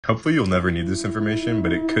Hopefully you'll never need this information,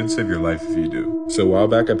 but it could save your life if you do. So a while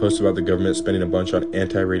back I posted about the government spending a bunch on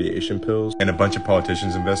anti-radiation pills and a bunch of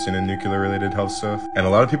politicians investing in nuclear related health stuff, and a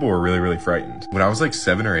lot of people were really frightened. When I was like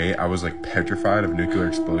 7 or 8, I was like petrified of nuclear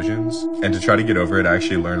explosions, and to try to get over it I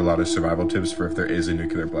actually learned a lot of survival tips for if there is a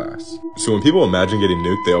nuclear blast. So when people imagine getting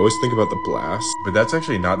nuked, they always think about the blast, but that's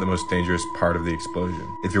actually not the most dangerous part of the explosion.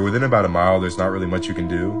 If you're within about a mile, there's not really much you can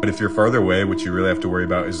do, but if you're farther away, what you really have to worry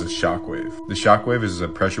about is the shock wave. The shock wave is a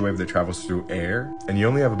pressure wave that travels through air, and you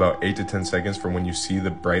only have about 8 to 10 seconds from when you see the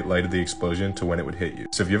bright light of the explosion to when it would hit you.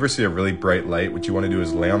 So if you ever see a really bright light, what you want to do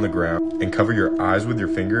is lay on the ground and cover your eyes with your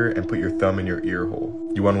finger and put your thumb in your ear hole.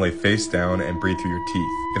 You want to lay face down and breathe through your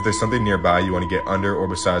teeth. If there's something nearby, you want to get under or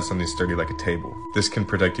beside something sturdy like a table. This can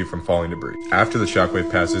protect you from falling debris. After the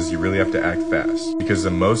shockwave passes, you really have to act fast, because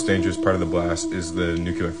the most dangerous part of the blast is the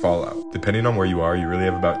nuclear fallout. Depending on where you are, you really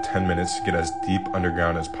have about 10 minutes to get as deep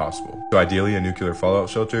underground as possible. So ideally a nuclear fallout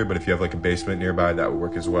shelter, but if you have like a basement nearby, that would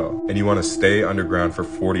work as well. And you want to stay underground for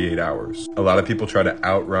 48 hours. A lot of people try to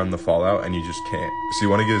outrun the fallout and you just can't. So you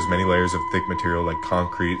want to get as many layers of thick material like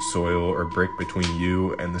concrete, soil, or brick between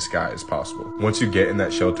you and the sky as possible. Once you get in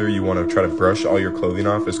that shelter, you want to try to brush all your clothing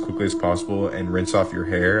off as quickly as possible and rinse off your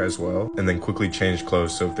hair as well, and then quickly change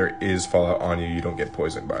clothes so if there is fallout on you, you don't get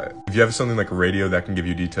poisoned by it. If you have something like a radio, that can give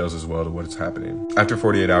you details as well to what is happening. After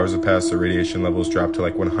 48 hours have passed, the radiation levels drop to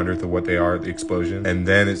like 1/100th of what they are at the explosion, and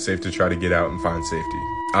then it's safe to try to get out and find safety.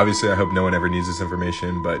 Obviously, I hope no one ever needs this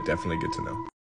information, but definitely good to know.